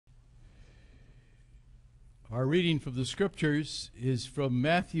Our reading from the Scriptures is from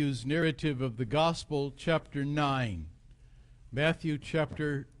Matthew's narrative of the Gospel, chapter 9. Matthew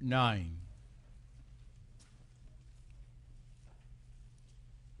chapter 9.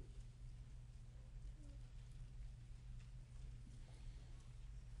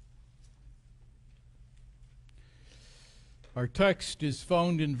 Our text is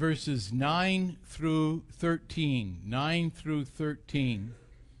found in verses 9 through 13. 9 through 13.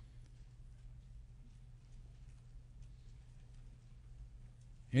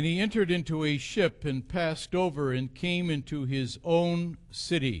 And he entered into a ship and passed over and came into his own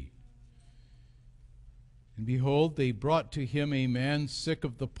city. And behold, they brought to him a man sick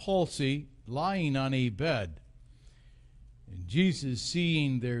of the palsy, lying on a bed. And Jesus,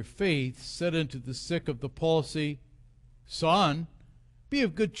 seeing their faith, said unto the sick of the palsy, Son, be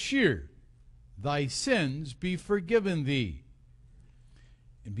of good cheer, thy sins be forgiven thee.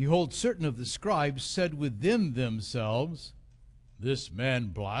 And behold, certain of the scribes said within themselves, This man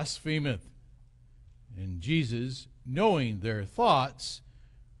blasphemeth. And Jesus, knowing their thoughts,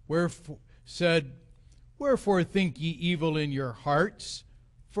 said, Wherefore think ye evil in your hearts?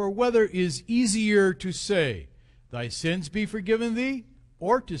 For whether is easier to say, Thy sins be forgiven thee,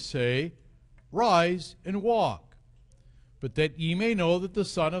 or to say, Rise and walk? But that ye may know that the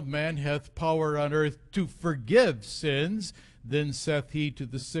Son of Man hath power on earth to forgive sins, then saith he to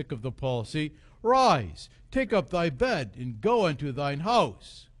the sick of the palsy, Rise, take up thy bed, and go unto thine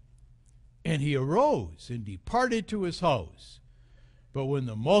house. And he arose and departed to his house. But when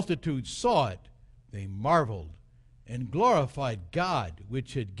the multitude saw it, they marveled, and glorified God,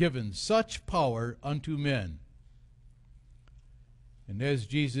 which had given such power unto men. And as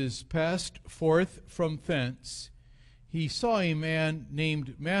Jesus passed forth from thence, he saw a man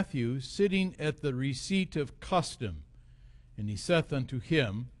named Matthew sitting at the receipt of custom. And he saith unto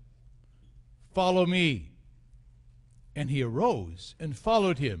him, Follow me. And he arose and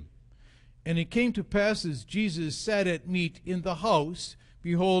followed him. And it came to pass, as Jesus sat at meat in the house,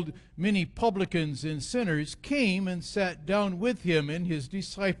 behold, many publicans and sinners came and sat down with him and his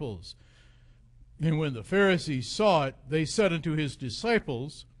disciples. And when the Pharisees saw it, they said unto his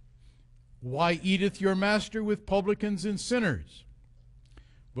disciples, Why eateth your master with publicans and sinners?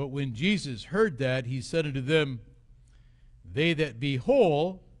 But when Jesus heard that, he said unto them, They that be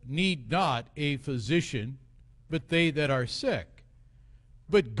whole need not a physician, but they that are sick.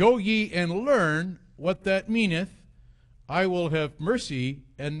 But go ye and learn what that meaneth, I will have mercy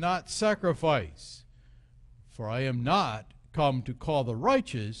and not sacrifice. For I am not come to call the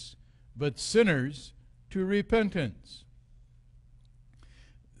righteous, but sinners to repentance.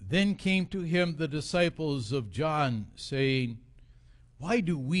 Then came to him the disciples of John, saying, Why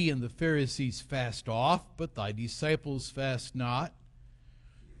do we and the Pharisees fast oft, but thy disciples fast not?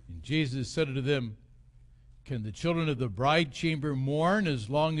 And Jesus said unto them, Can the children of the bride chamber mourn as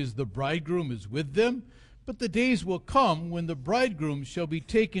long as the bridegroom is with them? But the days will come when the bridegroom shall be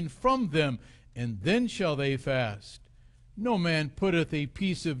taken from them, and then shall they fast. No man putteth a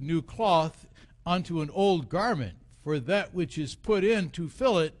piece of new cloth unto an old garment, for that which is put in to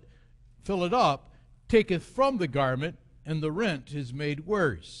fill it up, taketh from the garment, and the rent is made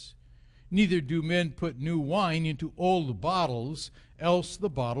worse. Neither do men put new wine into old bottles, else the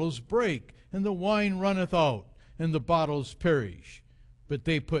bottles break, and the wine runneth out, and the bottles perish. But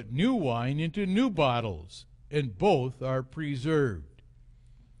they put new wine into new bottles, and both are preserved.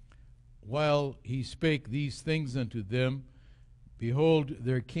 While he spake these things unto them, behold,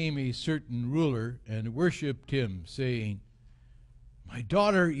 there came a certain ruler, and worshipped him, saying, My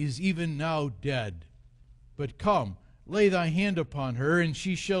daughter is even now dead. But come, lay thy hand upon her, and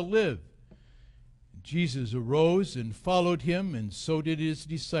she shall live. Jesus arose and followed him, and so did his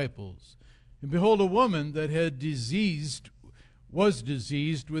disciples. And behold, a woman that was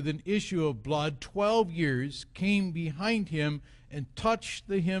diseased with an issue of blood 12 years came behind him and touched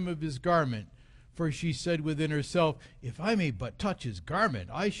the hem of his garment. For she said within herself, If I may but touch his garment,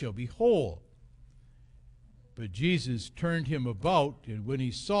 I shall be whole. But Jesus turned him about, and when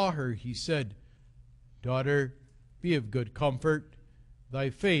he saw her, he said, Daughter, be of good comfort, thy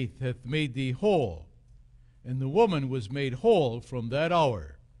faith hath made thee whole. And the woman was made whole from that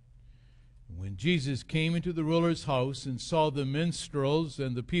hour. And when Jesus came into the ruler's house and saw the minstrels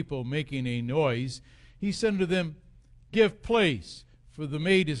and the people making a noise, he said unto them, Give place, for the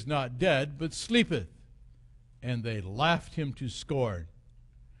maid is not dead, but sleepeth. And they laughed him to scorn.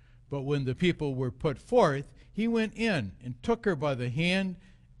 But when the people were put forth, he went in and took her by the hand,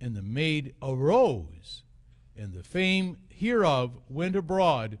 and the maid arose. And the fame hereof went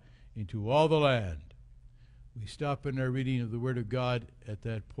abroad into all the land. We stop in our reading of the Word of God at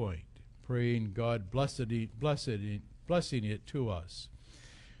that point. praying God blessing it to us.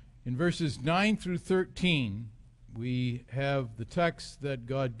 In verses 9 through 13, we have the text that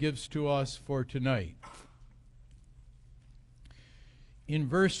God gives to us for tonight. In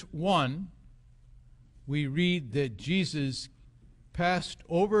verse 1, we read that Jesus passed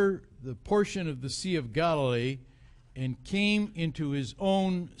over the portion of the Sea of Galilee and came into his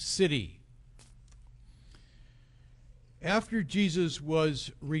own city. After Jesus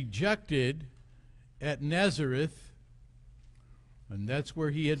was rejected at Nazareth, and that's where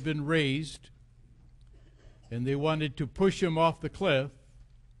he had been raised, and they wanted to push him off the cliff,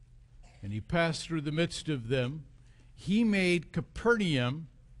 and he passed through the midst of them, he made Capernaum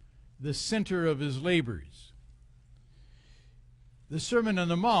the center of his labors. The Sermon on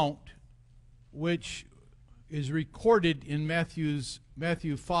the Mount, which is recorded in Matthew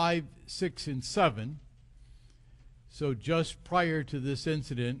 5, 6, and 7, so just prior to this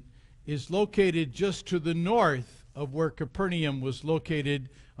incident, is located just to the north of where Capernaum was located,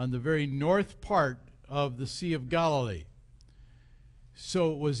 on the very north part of the Sea of Galilee.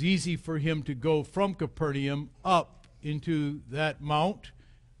 So it was easy for him to go from Capernaum up into that mount,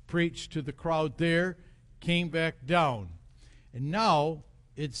 preach to the crowd there, came back down. And now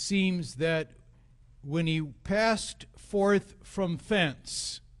it seems that when he passed forth from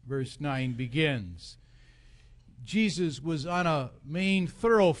thence, verse 9 begins, Jesus was on a main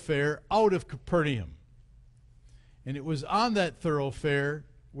thoroughfare out of Capernaum. And it was on that thoroughfare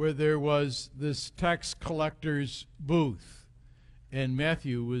where there was this tax collector's booth. And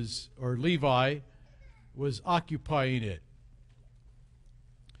Levi was occupying it.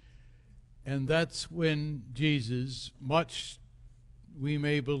 And that's when Jesus, much we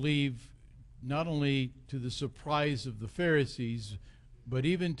may believe, not only to the surprise of the Pharisees, but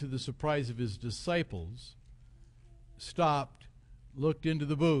even to the surprise of his disciples, stopped, looked into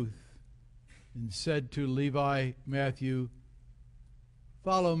the booth, and said to Levi, Matthew,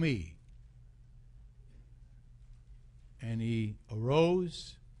 "Follow me." And he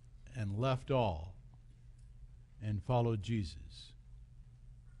arose and left all and followed Jesus.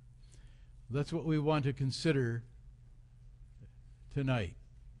 That's what we want to consider tonight.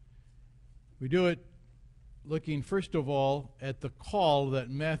 We do it looking first of all at the call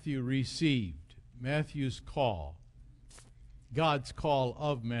that Matthew received. Matthew's call. God's call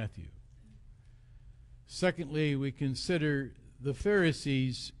of Matthew. Secondly, we consider the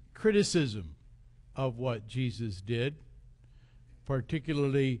Pharisees' criticism of what Jesus did,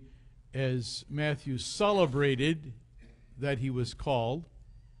 particularly as Matthew celebrated that he was called.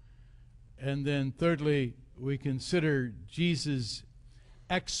 And then thirdly, we consider Jesus'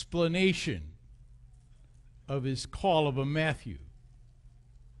 explanation of his call of a Matthew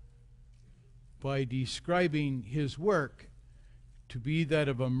by describing his work to be that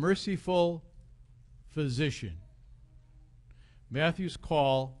of a merciful physician. Matthew's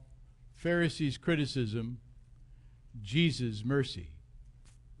call, Pharisees' criticism, Jesus' mercy.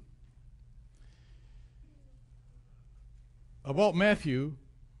 About Matthew,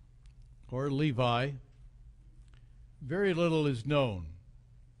 or Levi, very little is known.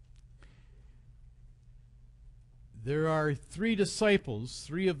 There are 3 disciples,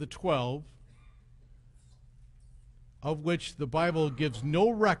 3 of the 12, of which the Bible gives no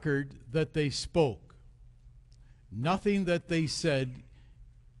record that they spoke. Nothing that they said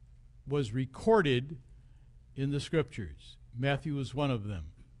was recorded in the Scriptures. Matthew was one of them.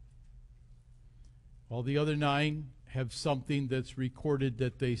 All the other 9 have something that's recorded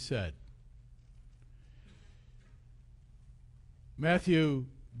that they said. Matthew,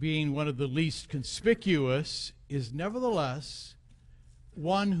 being one of the least conspicuous, is nevertheless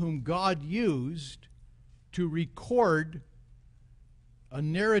one whom God used to record a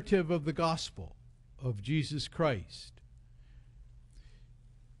narrative of the gospel of Jesus Christ.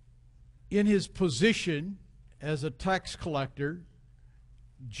 In his position as a tax collector,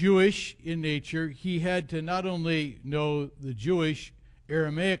 Jewish in nature, he had to not only know the Jewish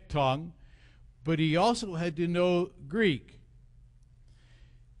Aramaic tongue, but he also had to know Greek.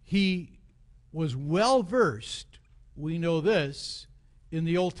 He was well versed, we know this, in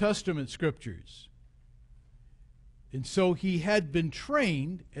the Old Testament scriptures. And so he had been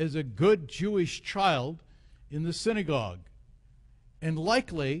trained as a good Jewish child in the synagogue, and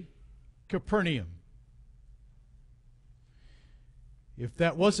likely Capernaum. If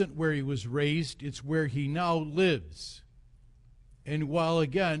that wasn't where he was raised, it's where he now lives. And while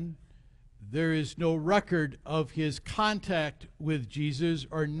again, there is no record of his contact with Jesus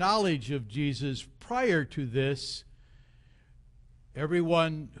or knowledge of Jesus prior to this,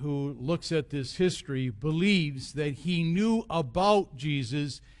 everyone who looks at this history believes that he knew about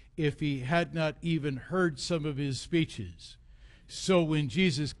Jesus if he had not even heard some of his speeches. So when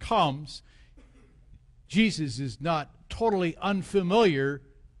Jesus comes, Jesus is not totally unfamiliar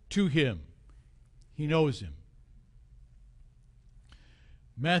to him. He knows him.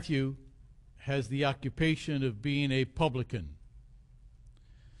 Matthew has the occupation of being a publican.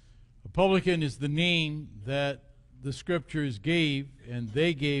 A publican is the name that the scriptures gave, and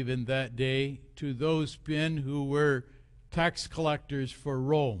they gave in that day, to those men who were tax collectors for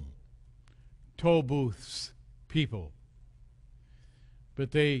Rome, toll booths people.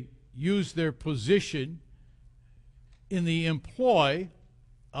 But they used their position in the employ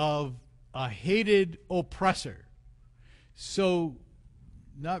of a hated oppressor. So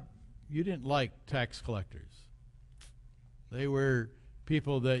you didn't like tax collectors. They were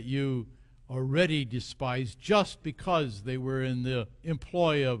people that you already despised just because they were in the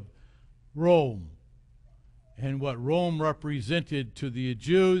employ of Rome. And what Rome represented to the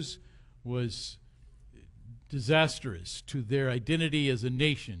Jews was disastrous to their identity as a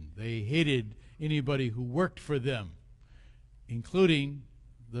nation. They hated anybody who worked for them, including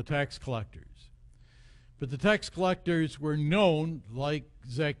the tax collectors. But the tax collectors were known, like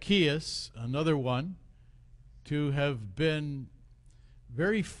Zacchaeus, another one, to have been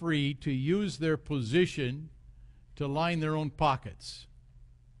very free to use their position to line their own pockets.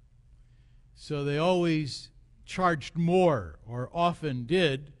 So they always charged more, or often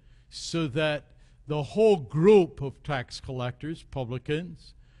did, so that the whole group of tax collectors,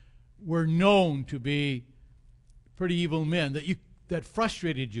 publicans, were known to be pretty evil men that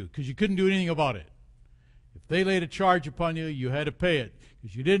frustrated you because you couldn't do anything about it. If they laid a charge upon you, you had to pay it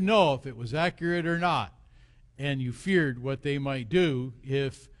because you didn't know if it was accurate or not, and you feared what they might do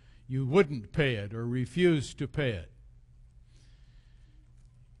if you wouldn't pay it or refused to pay it.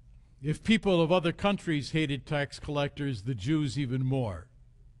 If people of other countries hated tax collectors, the Jews even more.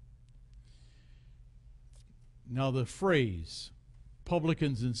 Now the phrase,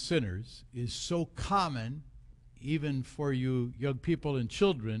 publicans and sinners, is so common, even for you young people and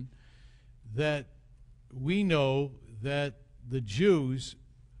children, that we know that the Jews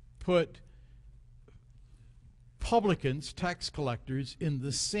put publicans, tax collectors, in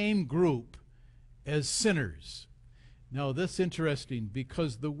the same group as sinners. Now that's interesting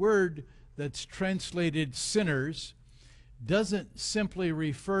because the word that's translated sinners doesn't simply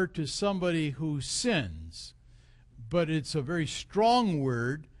refer to somebody who sins, but it's a very strong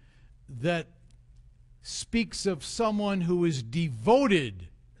word that speaks of someone who is devoted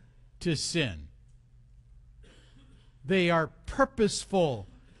to sin. They are purposeful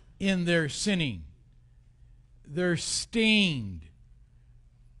in their sinning. They're stained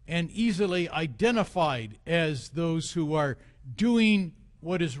and easily identified as those who are doing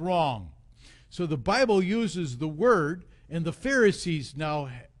what is wrong. So the Bible uses the word, and the Pharisees now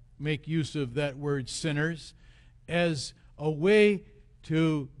make use of that word sinners, as a way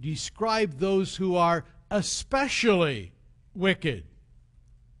to describe those who are especially wicked.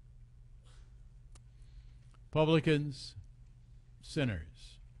 Publicans, sinners.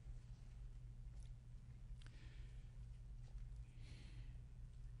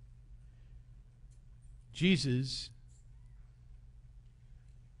 Jesus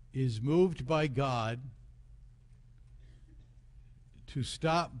is moved by God to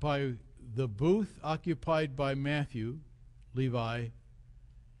stop by the booth occupied by Matthew, Levi,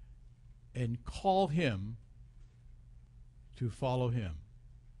 and call him to follow him.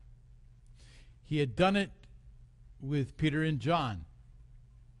 He had done it with Peter and John,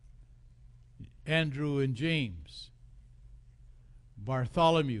 Andrew and James,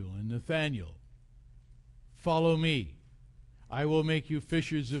 Bartholomew and Nathaniel. Follow me. I will make you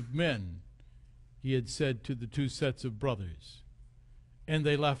fishers of men, he had said to the two sets of brothers. And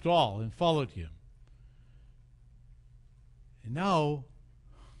they left all and followed him. And now,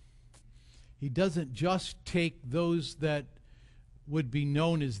 he doesn't just take those that would be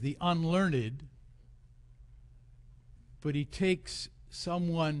known as the unlearned, but he takes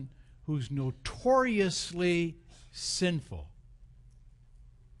someone who's notoriously sinful.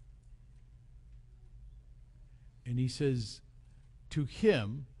 And he says, to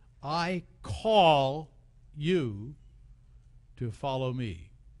him, I call you to follow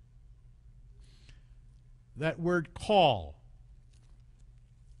me. That word call.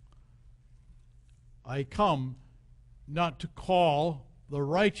 I come not to call the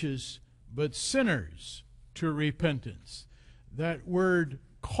righteous, but sinners to repentance. That word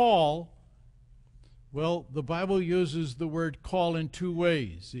call, well, the Bible uses the word call in two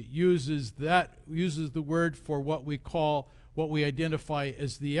ways. It uses the word for what we identify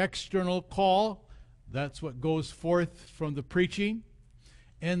as the external call. That's what goes forth from the preaching.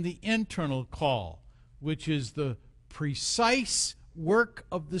 and the internal call, which is the precise work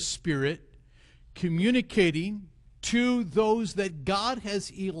of the Spirit communicating to those that God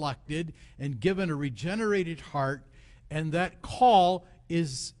has elected and given a regenerated heart. And that call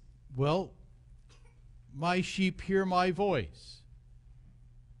is, well, my sheep hear my voice.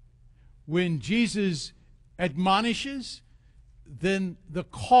 When Jesus admonishes, then the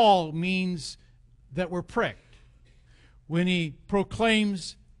call means that we're pricked. When he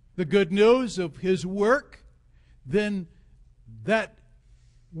proclaims the good news of his work, then that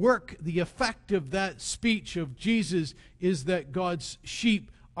work, the effect of that speech of Jesus is that God's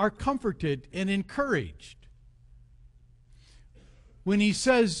sheep are comforted and encouraged. When he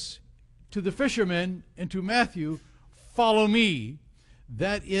says to the fishermen and to Matthew, "Follow me,"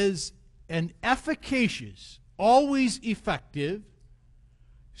 that is an efficacious, always effective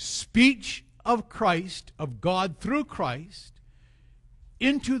speech of Christ, of God through Christ,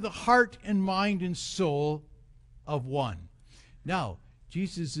 into the heart and mind and soul of one. Now,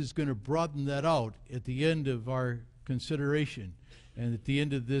 Jesus is going to broaden that out at the end of our consideration and at the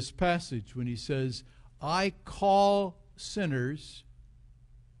end of this passage when he says, "I call sinners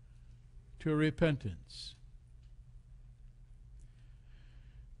to repentance."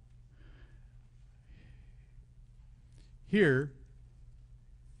 Here,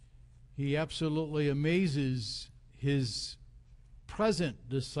 he absolutely amazes his present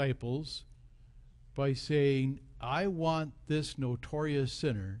disciples by saying, "I want this notorious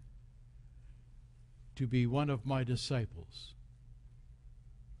sinner to be one of my disciples,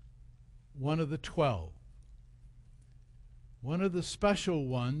 one of the 12, one of the special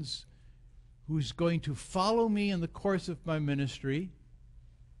ones who's going to follow me in the course of my ministry,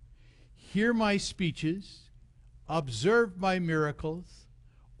 hear my speeches, observe my miracles,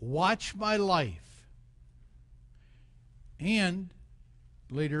 watch my life, and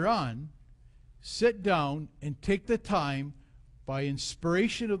later on, sit down and take the time by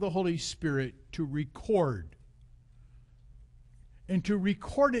inspiration of the Holy Spirit to record. And to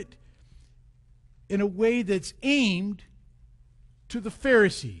record it in a way that's aimed to the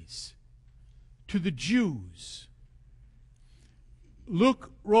Pharisees, to the Jews.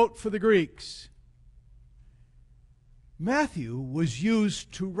 Luke wrote for the Greeks. Matthew was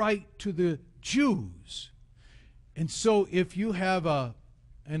used to write to the Jews. And so if you have an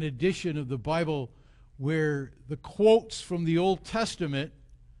edition of the Bible where the quotes from the Old Testament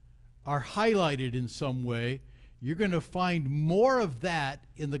are highlighted in some way, you're going to find more of that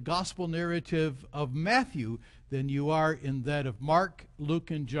in the gospel narrative of Matthew than you are in that of Mark,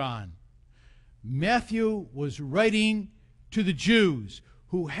 Luke, and John. Matthew was writing to the Jews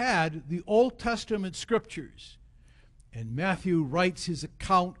who had the Old Testament scriptures. And Matthew writes his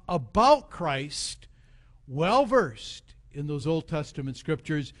account about Christ, well versed in those Old Testament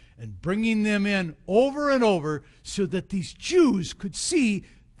scriptures, and bringing them in over and over so that these Jews could see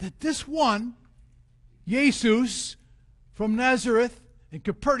that this one, Jesus from Nazareth and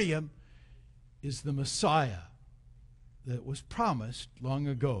Capernaum, is the Messiah that was promised long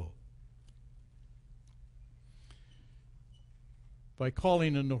ago. By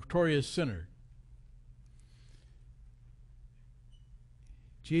calling a notorious sinner,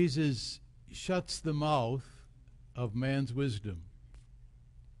 Jesus shuts the mouth of man's wisdom.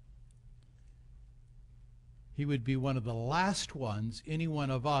 He would be one of the last ones any one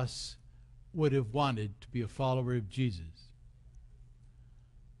of us would have wanted to be a follower of Jesus.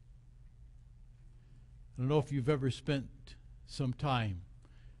 I don't know if you've ever spent some time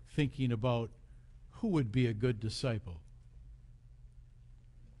thinking about who would be a good disciple.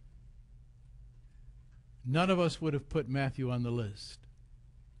 None of us would have put Matthew on the list.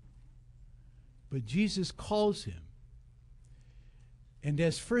 But Jesus calls him. And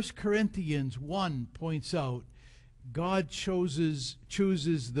as 1 Corinthians 1 points out, God chooses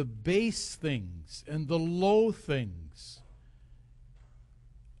the base things and the low things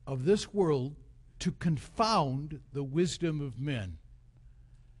of this world to confound the wisdom of men,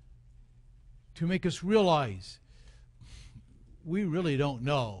 to make us realize we really don't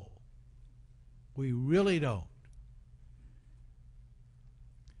know. We really don't.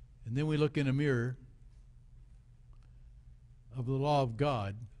 And then we look in a mirror of the law of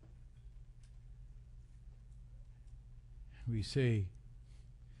God. We say,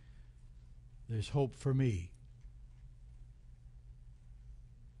 there's hope for me.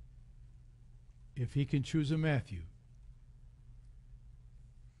 If he can choose a Matthew,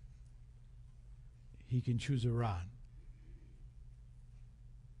 he can choose a Ron.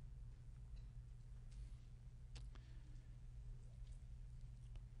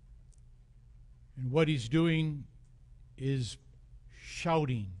 And what he's doing is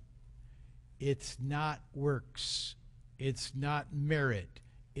shouting. It's not works. It's not merit.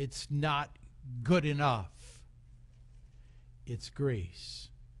 It's not good enough. It's grace.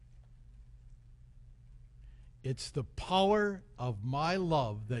 It's the power of my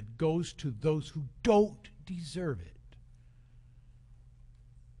love that goes to those who don't deserve it.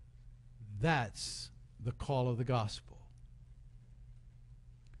 That's the call of the gospel.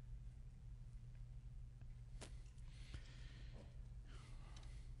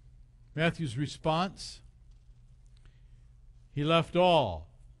 Matthew's response, he left all.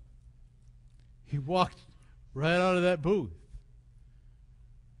 He walked right out of that booth.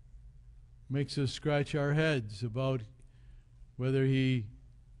 Makes us scratch our heads about whether he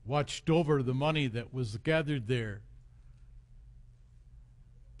watched over the money that was gathered there.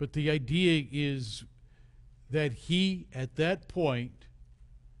 But the idea is that he, at that point,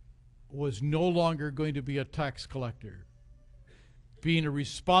 was no longer going to be a tax collector. Being a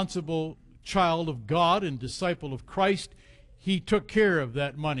responsible child of God and disciple of Christ, he took care of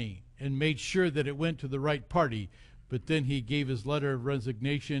that money and made sure that it went to the right party. But then he gave his letter of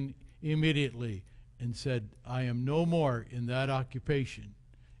resignation immediately and said, I am no more in that occupation,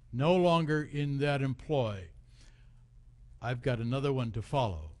 no longer in that employ. I've got another one to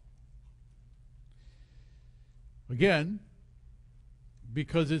follow. Again,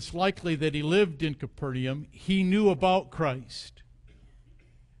 because it's likely that he lived in Capernaum, he knew about Christ.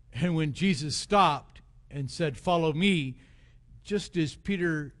 And when Jesus stopped and said, follow me, just as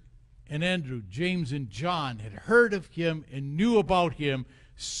Peter and Andrew, James and John had heard of him and knew about him,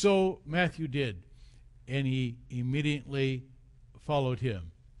 so Matthew did. And he immediately followed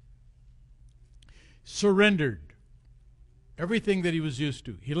him. Surrendered everything that he was used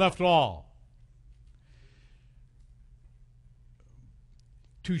to. He left all.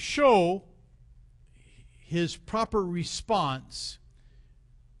 To show his proper response,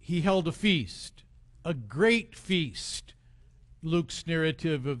 he held a feast, a great feast, Luke's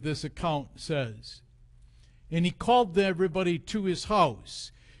narrative of this account says. And he called everybody to his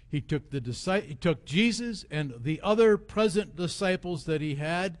house. He took Jesus and the other present disciples that he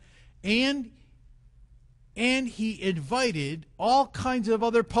had, and he invited all kinds of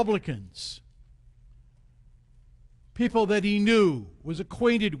other publicans, people that he knew, was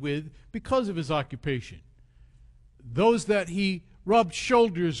acquainted with because of his occupation, those that he rubbed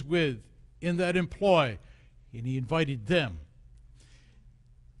shoulders with in that employ, and he invited them.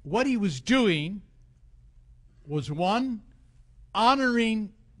 What he was doing was, one,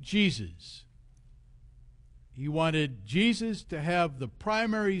 honoring Jesus. He wanted Jesus to have the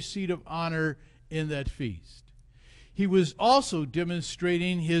primary seat of honor in that feast. He was also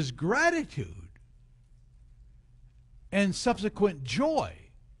demonstrating his gratitude and subsequent joy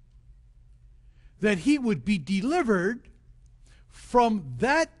that he would be delivered from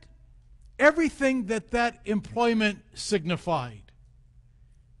that, everything that that employment signified.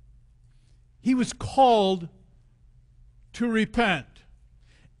 He was called to repent.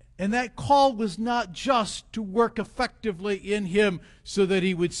 And that call was not just to work effectively in him so that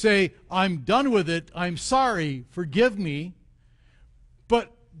he would say, I'm done with it, I'm sorry, forgive me.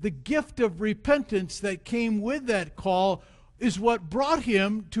 But the gift of repentance that came with that call is what brought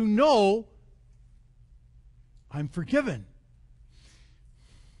him to know, I'm forgiven.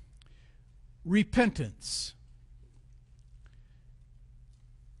 Repentance.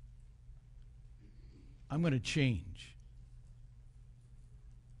 I'm going to change.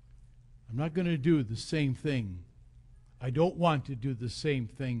 I'm not going to do the same thing. I don't want to do the same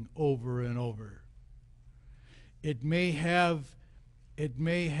thing over and over. It may have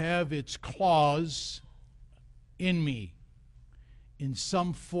its claws in me, in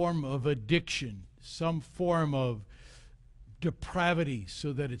some form of addiction, some form of depravity,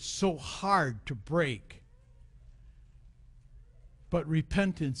 so that it's so hard to break. But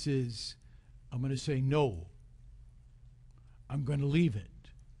repentance is, I'm going to say no. I'm going to leave it.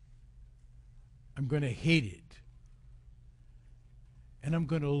 I'm going to hate it. And I'm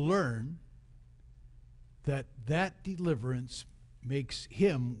going to learn that that deliverance makes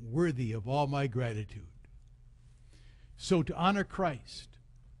him worthy of all my gratitude. So to honor Christ,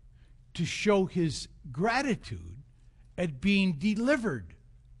 to show his gratitude at being delivered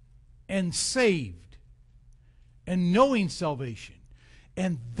and saved and knowing salvation.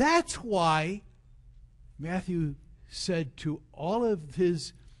 And that's why Matthew said to all of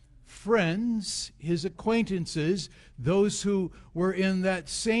his friends, his acquaintances, those who were in that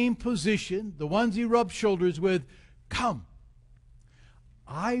same position, the ones he rubbed shoulders with, come,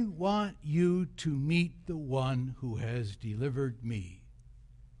 I want you to meet the one who has delivered me.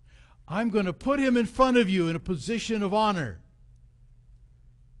 I'm going to put him in front of you in a position of honor.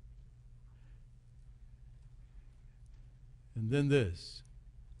 And then this.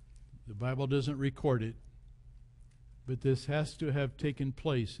 The Bible doesn't record it, but this has to have taken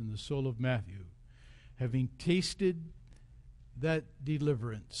place in the soul of Matthew. Having tasted that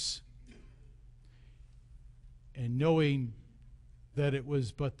deliverance, and knowing that it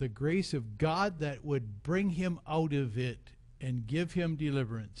was but the grace of God that would bring him out of it and give him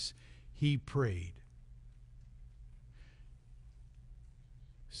deliverance, he prayed.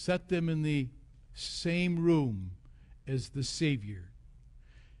 Set them in the same room as the Savior.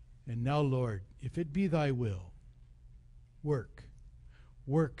 And now, Lord, if it be thy will, work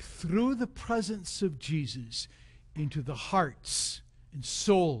through the presence of Jesus into the hearts and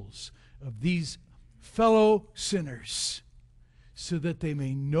souls of these fellow sinners, so that they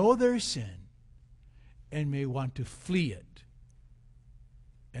may know their sin and may want to flee it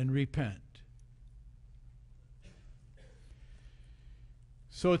and repent.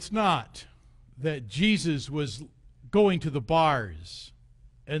 So it's not that Jesus was going to the bars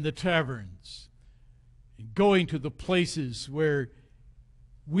and the taverns, and going to the places where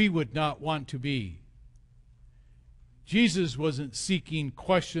we would not want to be. Jesus wasn't seeking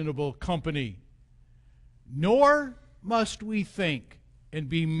questionable company, nor must we think and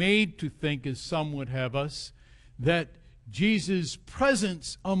be made to think, as some would have us, that Jesus'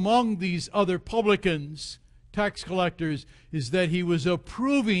 presence among these other publicans, tax collectors, is that he was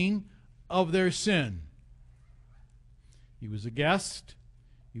approving of their sin. He was a guest.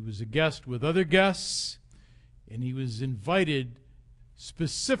 He was a guest with other guests, and he was invited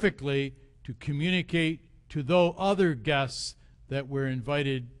specifically to communicate to those other guests that were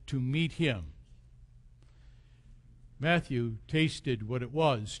invited to meet him. Matthew tasted what it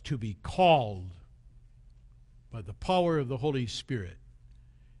was to be called by the power of the Holy Spirit.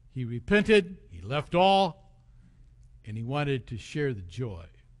 He repented, he left all, and he wanted to share the joy.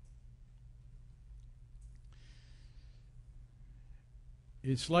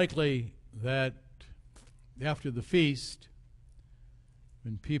 It's likely that after the feast,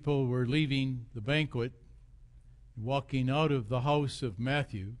 when people were leaving the banquet, walking out of the house of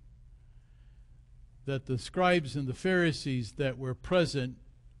Matthew, that the scribes and the Pharisees that were present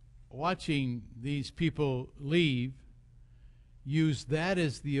watching these people leave used that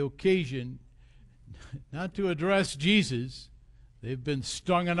as the occasion not to address Jesus. They've been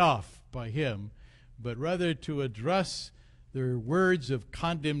stung enough by him, but rather to address their words of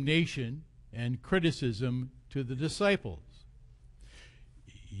condemnation and criticism to the disciples.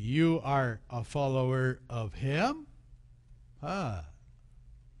 You are a follower of him?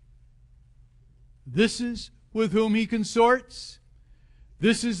 This is with whom he consorts?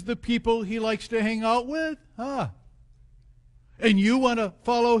 This is the people he likes to hang out with? And you want to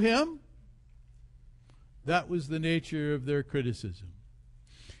follow him? That was the nature of their criticism.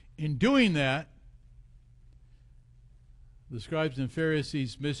 In doing that, the scribes and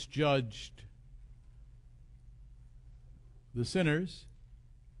Pharisees misjudged the sinners,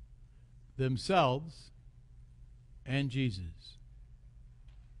 themselves, and Jesus.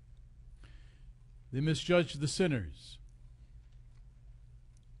 They misjudged the sinners.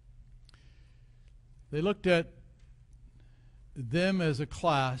 They looked at them as a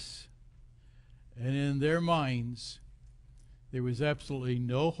class, and in their minds, there was absolutely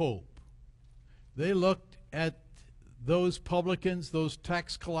no hope. They looked at those publicans, those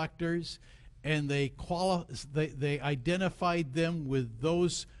tax collectors, and they identified them with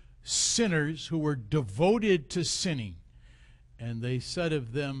those sinners who were devoted to sinning. And they said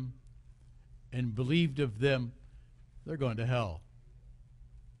of them and believed of them, they're going to hell.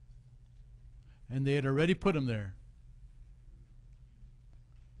 And they had already put them there.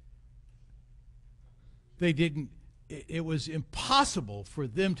 It was impossible for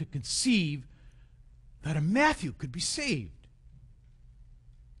them to conceive that a Matthew could be saved.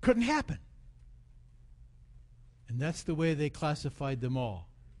 Couldn't happen. And that's the way they classified them all.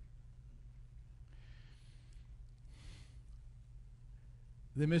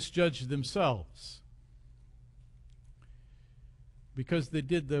 They misjudged themselves because they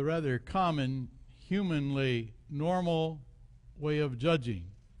did the rather common, humanly normal way of judging.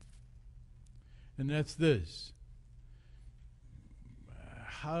 And that's this: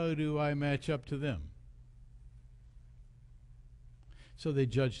 how do I match up to them? So they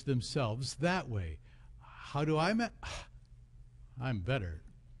judged themselves that way. How do I match? I'm better.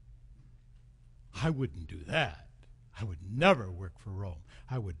 I wouldn't do that. I would never work for Rome.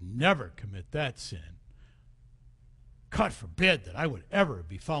 I would never commit that sin. God forbid that I would ever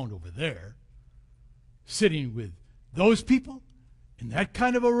be found over there, sitting with those people in that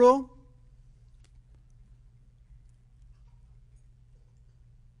kind of a room.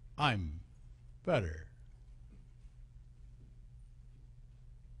 I'm better.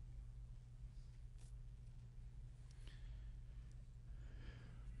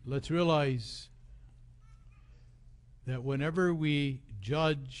 let's realize that whenever we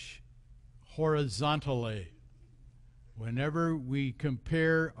judge horizontally, whenever we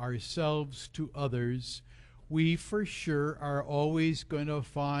compare ourselves to others, we for sure are always going to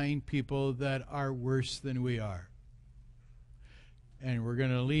find people that are worse than we are. And we're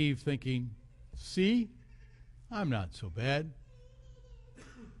going to leave thinking, see, I'm not so bad.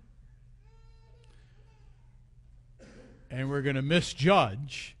 And we're going to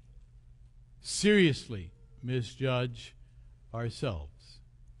misjudge, seriously misjudge ourselves.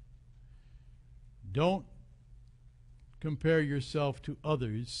 Don't compare yourself to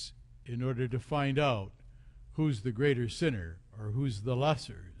others in order to find out who's the greater sinner or who's the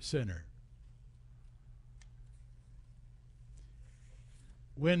lesser sinner.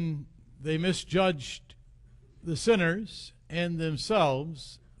 When they misjudged the sinners and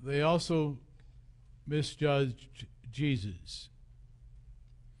themselves, they also misjudged Jesus.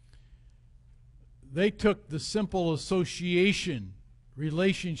 They took the simple association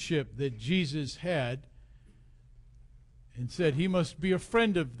relationship that Jesus had and said he must be a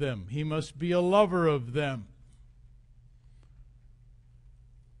friend of them, he must be a lover of them.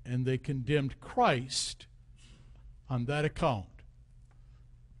 And they condemned Christ on that account.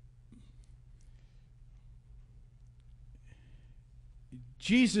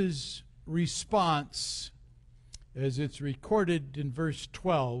 Jesus' response, as it's recorded in verse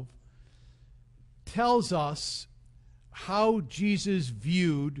 12, tells us how Jesus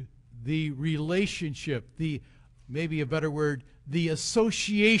viewed the relationship, maybe a better word, the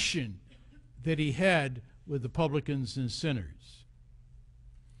association that he had with the publicans and sinners.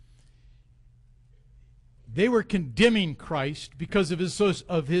 They were condemning Christ because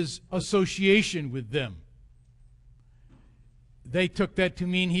of his association with them. They took that to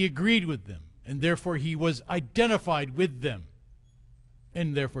mean he agreed with them, and therefore he was identified with them,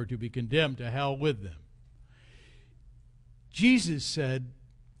 and therefore to be condemned to hell with them. Jesus said,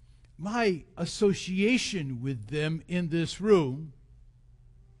 my association with them in this room,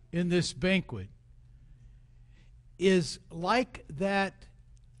 in this banquet, is like that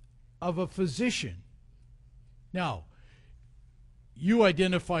of a physician. Now, you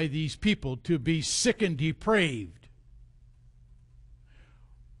identify these people to be sick and depraved.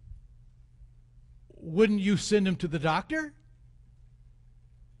 Wouldn't you send them to the doctor?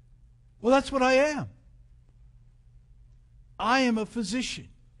 Well, that's what I am. I am a physician.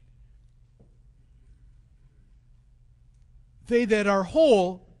 They that are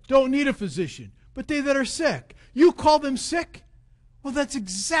whole don't need a physician, but they that are sick. You call them sick? Well, that's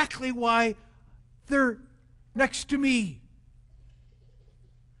exactly why they're next to me.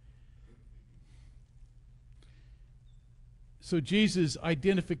 So Jesus'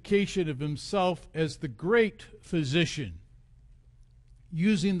 identification of himself as the great physician,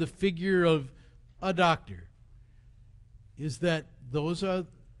 using the figure of a doctor, is that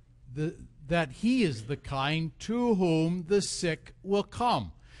that he is the kind to whom the sick will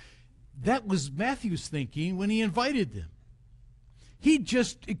come. That was Matthew's thinking when he invited them. He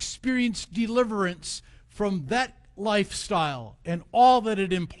just experienced deliverance from that lifestyle and all that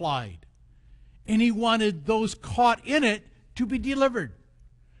it implied. And he wanted those caught in it to be delivered.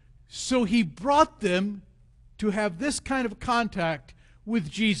 So he brought them to have this kind of contact with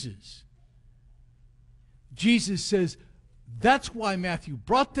Jesus. Jesus says, that's why Matthew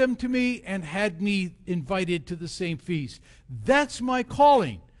brought them to me and had me invited to the same feast. That's my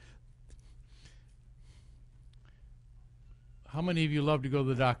calling. How many of you love to go to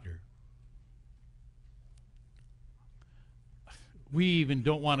the doctor? We even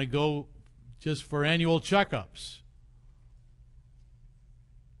don't want to go just for annual checkups.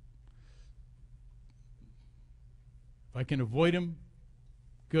 If I can avoid them,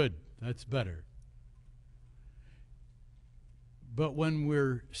 good, that's better. But when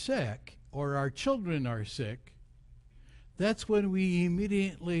we're sick, or our children are sick, that's when we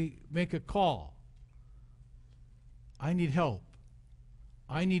immediately make a call. I need help.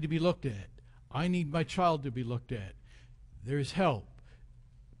 I need to be looked at. I need my child to be looked at. There's help.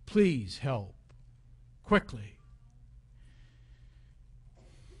 Please help. Quickly.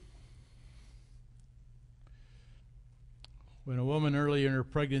 When a woman early in her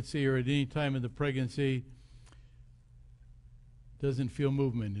pregnancy or at any time in the pregnancy doesn't feel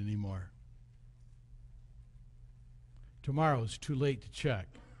movement anymore. Tomorrow's too late to check.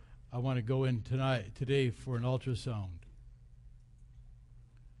 I want to go in today for an ultrasound.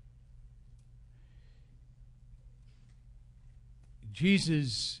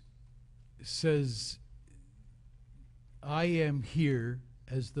 Jesus says, I am here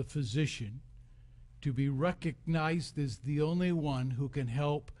as the physician to be recognized as the only one who can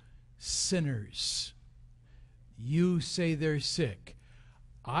help sinners. You say they're sick.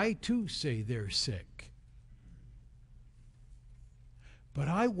 I too say they're sick. But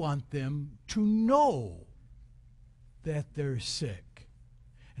I want them to know that they're sick.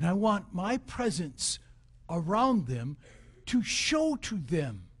 And I want my presence around them to show to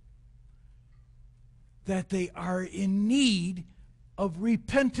them that they are in need of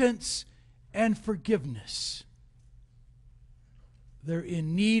repentance and forgiveness. They're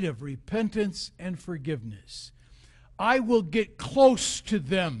in need of repentance and forgiveness. I will get close to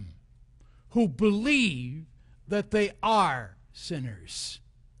them who believe that they are sinners,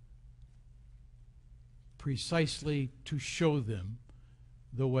 precisely to show them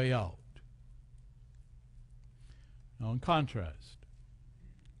the way out. Now, in contrast,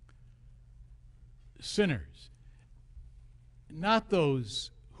 sinners, not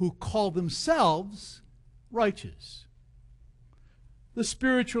those who call themselves righteous, the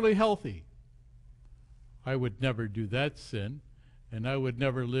spiritually healthy. I would never do that sin, and I would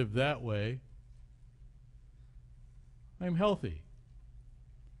never live that way. I'm healthy.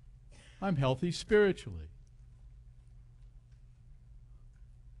 I'm healthy spiritually.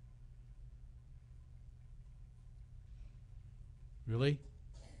 Really?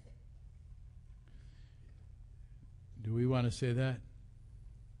 Do we want to say that?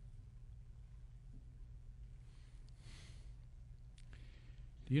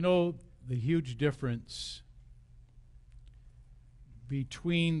 Do you know the huge difference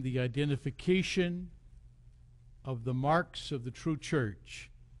between the identification of the marks of the true church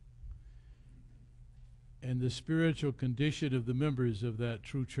and the spiritual condition of the members of that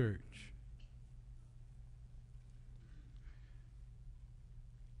true church?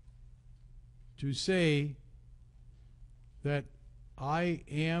 To say that I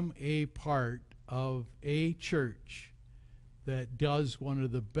am a part of a church that does one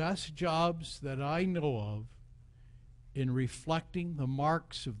of the best jobs that I know of in reflecting the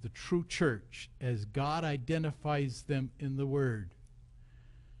marks of the true church as God identifies them in the Word.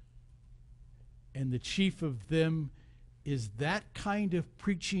 And the chief of them is that kind of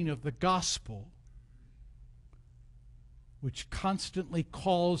preaching of the gospel which constantly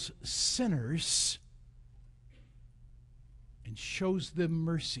calls sinners and shows them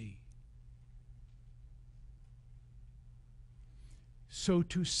mercy. So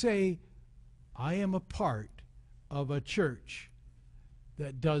to say, I am a part of a church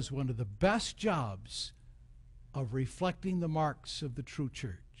that does one of the best jobs of reflecting the marks of the true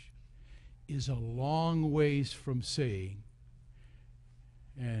church is a long ways from saying,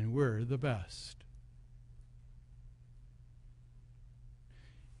 and we're the best.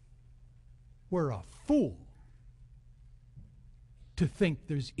 We're a fool to think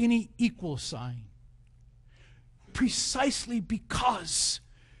there's any equal sign, precisely because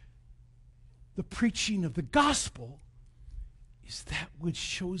the preaching of the gospel is that which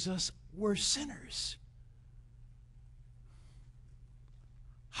shows us we're sinners.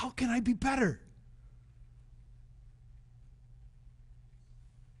 How can I be better?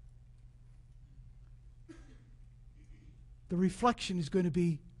 The reflection is going to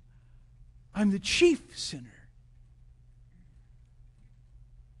be, I'm the chief sinner.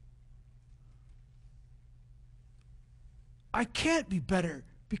 I can't be better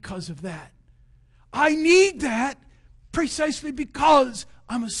because of that. I need that precisely because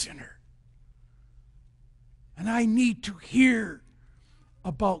I'm a sinner. And I need to hear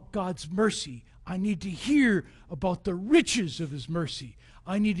about God's mercy. I need to hear about the riches of His mercy.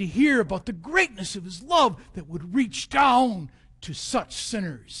 I need to hear about the greatness of His love that would reach down to such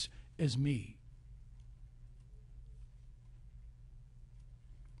sinners as me.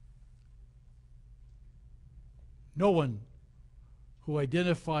 No one who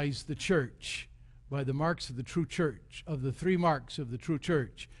identifies the church by the marks of the true church, of the three marks of the true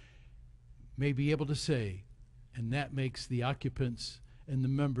church, may be able to say, and that makes the occupants and the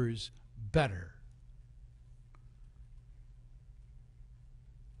members better.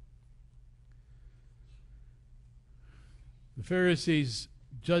 The Pharisees,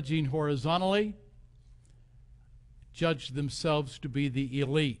 judging horizontally, judged themselves to be the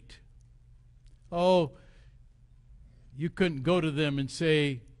elite. Oh, you couldn't go to them and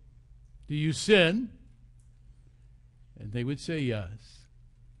say, do you sin? And they would say yes.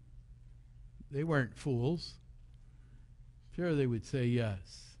 They weren't fools. Sure, they would say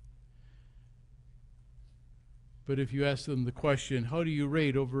yes. But if you ask them the question, how do you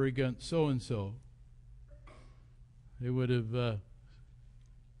rate over against so-and-so? They would have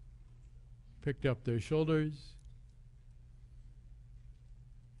picked up their shoulders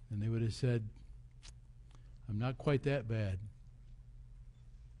and they would have said, I'm not quite that bad.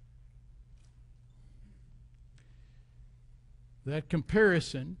 That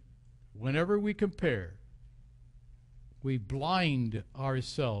comparison, whenever we compare, we blind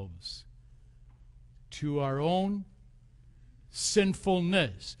ourselves to our own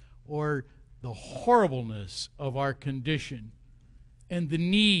sinfulness or the horribleness of our condition and the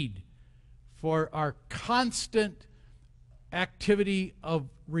need for our constant activity of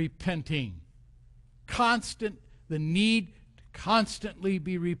repenting. The need to constantly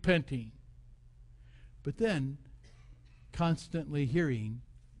be repenting. But then, constantly hearing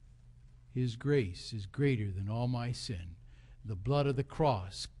His grace is greater than all my sin. The blood of the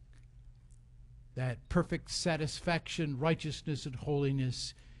cross, that perfect satisfaction, righteousness, and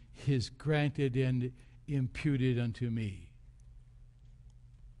holiness is granted and imputed unto me.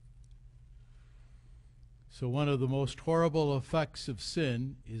 So one of the most horrible effects of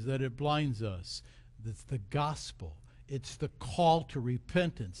sin is that it blinds us. That's the gospel. It's the call to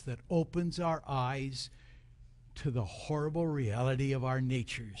repentance that opens our eyes to the horrible reality of our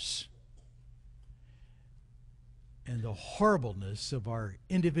natures and the horribleness of our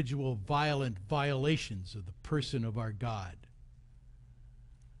individual violent violations of the person of our God.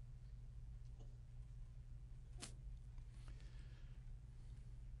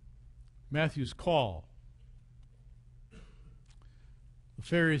 Matthew's call, the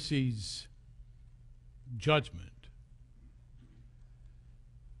Pharisees' judgment,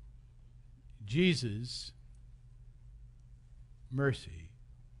 Jesus' mercy.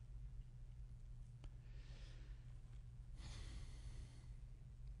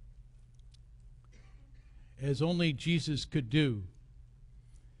 As only Jesus could do,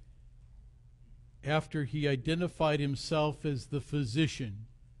 after He identified Himself as the physician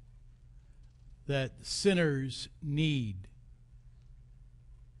that sinners need.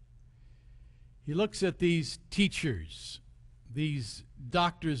 He looks at these teachers, these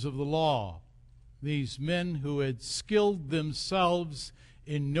doctors of the law, these men who had skilled themselves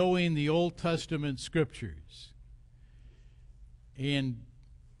in knowing the Old Testament scriptures. And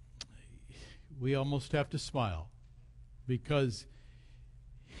we almost have to smile because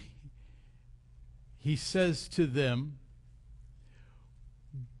He says to them,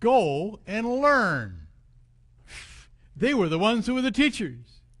 go and learn. They were the ones who were the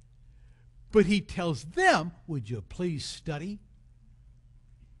teachers. But He tells them, would you please study?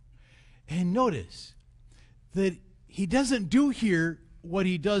 And notice that He doesn't do here what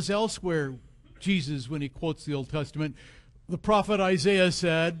He does elsewhere, Jesus, when He quotes the Old Testament. The prophet Isaiah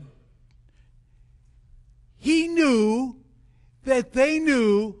said, He knew that they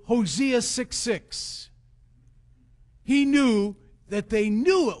knew Hosea 6:6. He knew that they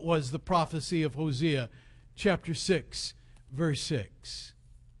knew it was the prophecy of Hosea chapter 6, verse 6.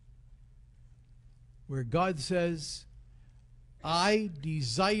 Where God says, I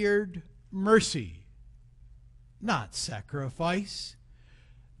desired mercy, not sacrifice,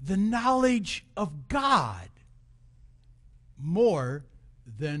 the knowledge of God more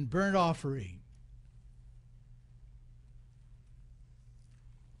than burnt offering.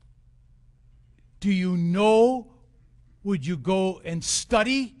 Do you know, would you go and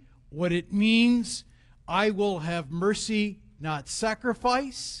study what it means, I will have mercy, not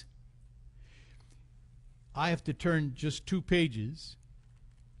sacrifice? I have to turn just 2 pages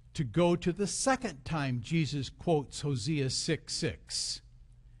to go to the second time Jesus quotes Hosea 6:6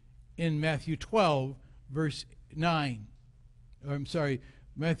 in Matthew 12, verse 9. Or, I'm sorry,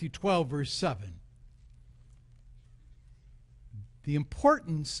 Matthew 12, verse 7. The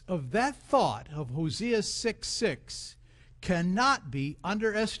importance of that thought of Hosea 6:6 cannot be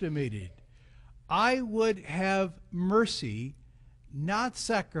underestimated. I would have mercy, not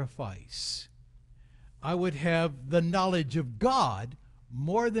sacrifice. I would have the knowledge of God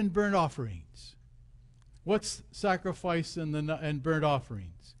more than burnt offerings. What's sacrifice and burnt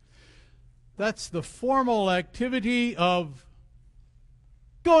offerings? That's the formal activity of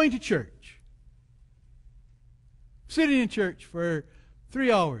going to church. Sitting in church for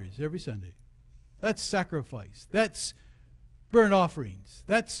 3 hours every Sunday. That's sacrifice. That's burnt offerings.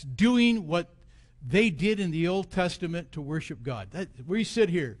 That's doing what they did in the Old Testament to worship God. We sit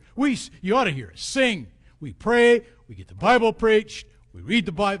here. You ought to hear us sing. We pray. We get the Bible preached. We read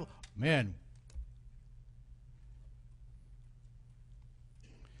the Bible. Man.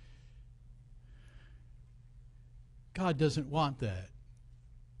 God doesn't want that.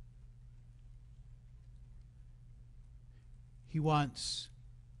 He wants,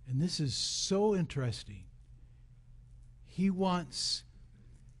 and this is so interesting, He wants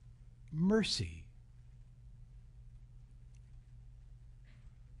mercy.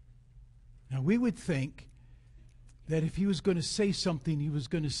 Now we would think that if he was going to say something, he was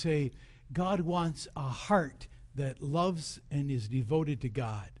going to say, God wants a heart that loves and is devoted to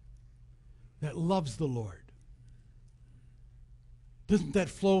God, that loves the Lord. Doesn't that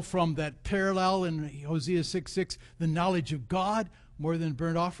flow from that parallel in Hosea 6:6, the knowledge of God more than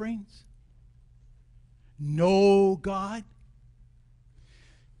burnt offerings? Know God.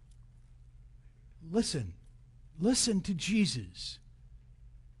 Listen to Jesus.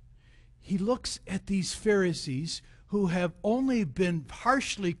 He looks at these Pharisees who have only been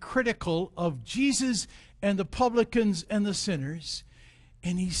harshly critical of Jesus and the publicans and the sinners,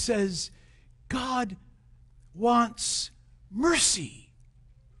 and he says, God wants mercy.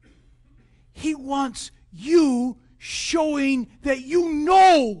 He wants you showing that you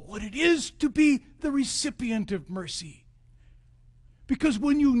know what it is to be the recipient of mercy. Because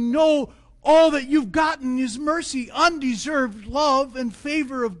when you know all that you've gotten is mercy, undeserved love and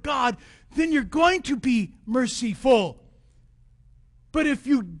favor of God, then you're going to be merciful. But if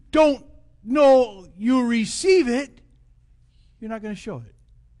you don't know you receive it, you're not going to show it.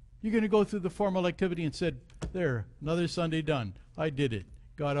 You're going to go through the formal activity and said, there, another Sunday done. I did it.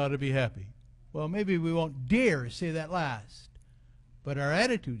 God ought to be happy. Well, maybe we won't dare say that last. But our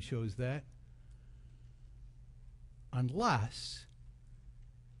attitude shows that. Unless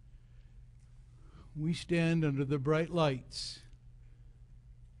we stand under the bright lights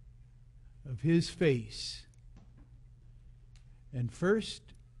of his face. And first,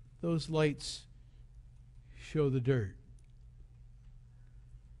 those lights show the dirt.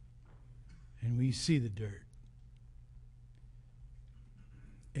 And we see the dirt.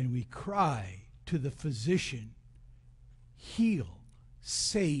 And we cry to the physician, heal,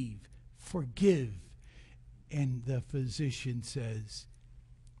 save, forgive. And the physician says,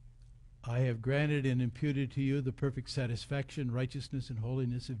 I have granted and imputed to you the perfect satisfaction, righteousness, and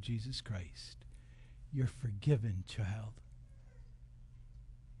holiness of Jesus Christ. You're forgiven, child.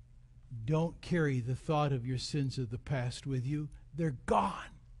 Don't carry the thought of your sins of the past with you. They're gone.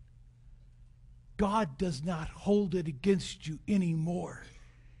 God does not hold it against you anymore.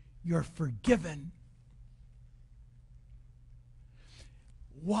 You're forgiven.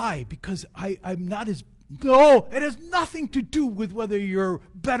 Why? Because I'm not as... No, it has nothing to do with whether you're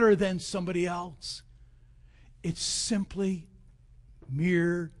better than somebody else. It's simply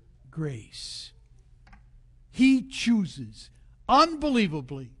mere grace. He chooses,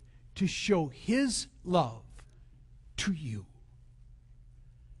 unbelievably, to show his love to you.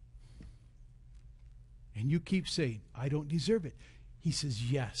 And you keep saying, I don't deserve it. He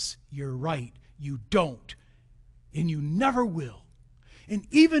says, yes, you're right. You don't. And you never will. And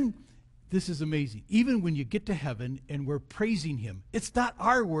even, this is amazing, even when you get to heaven and we're praising him, it's not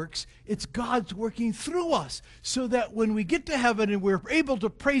our works, it's God's working through us. So that when we get to heaven and we're able to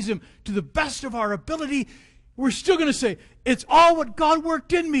praise him to the best of our ability, we're still going to say, it's all what God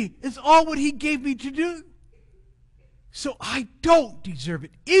worked in me. It's all what he gave me to do. So I don't deserve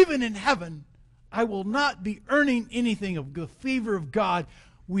it. Even in heaven, I will not be earning anything of the favor of God.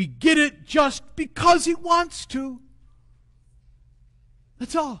 We get it just because he wants to.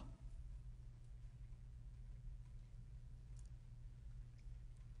 That's all.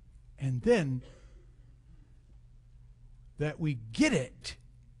 And then that we get it,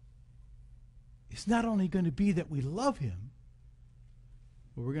 it's not only going to be that we love him,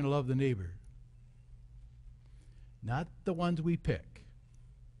 but we're going to love the neighbor. Not the ones we pick,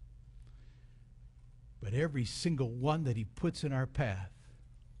 but every single one that he puts in our path.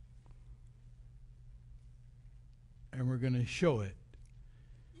 And we're going to show it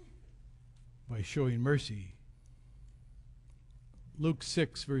by showing mercy. Luke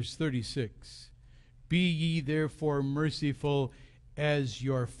 6, verse 36. Be ye therefore merciful, as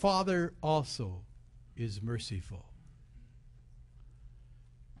your Father also is merciful.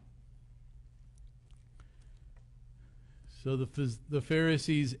 So the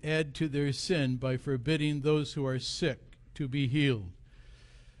Pharisees add to their sin by forbidding those who are sick to be healed.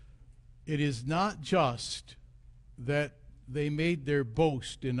 It is not just that they made their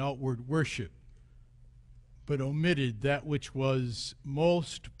boast in outward worship, but omitted that which was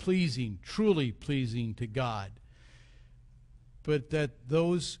most pleasing, truly pleasing to God. But that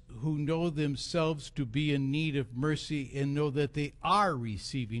those who know themselves to be in need of mercy and know that they are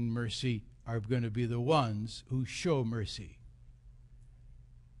receiving mercy are going to be the ones who show mercy.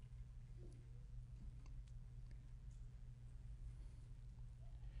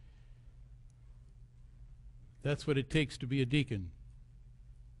 That's what it takes to be a deacon.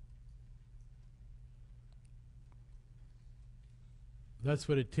 That's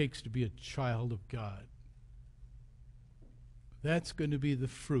what it takes to be a child of God. That's going to be the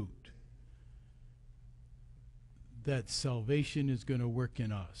fruit that salvation is going to work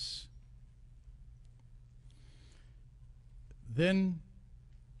in us. Then,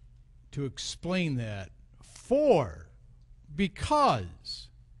 to explain that, because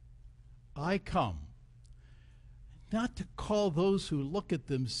I come, not to call those who look at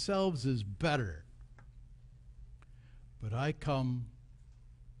themselves as better, but I come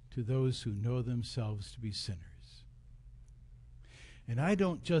to those who know themselves to be sinners. And I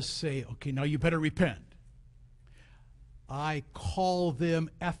don't just say, okay, now you better repent. I call them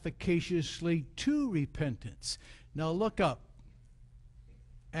efficaciously to repentance. Now look up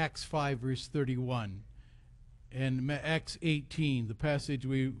Acts 5, verse 31, and Acts 18,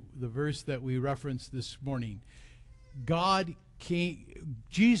 the verse that we referenced this morning.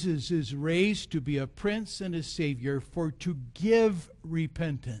 Jesus is raised to be a prince and a savior for to give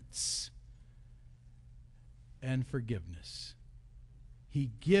repentance and forgiveness.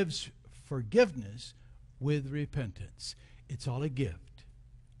 He gives forgiveness with repentance. It's all a gift.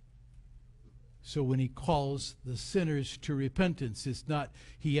 So when he calls the sinners to repentance, it's not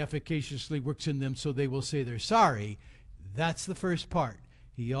he efficaciously works in them so they will say they're sorry. That's the first part.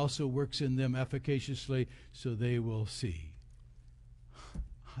 He also works in them efficaciously so they will see,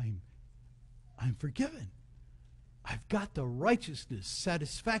 I'm forgiven. I've got the righteousness,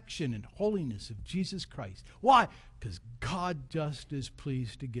 satisfaction, and holiness of Jesus Christ. Why? Because God just is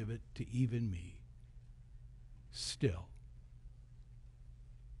pleased to give it to even me. Still.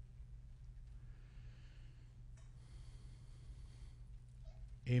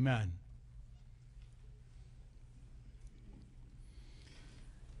 Amen.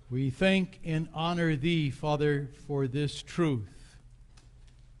 We thank and honor Thee, Father, for this truth.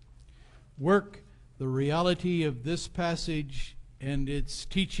 Work the reality of this passage and its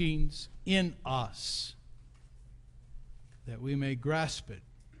teachings in us, that we may grasp it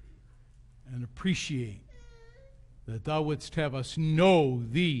and appreciate that Thou wouldst have us know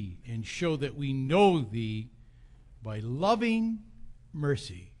Thee and show that we know Thee by loving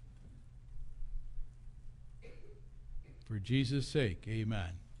mercy. For Jesus' sake,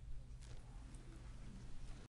 amen.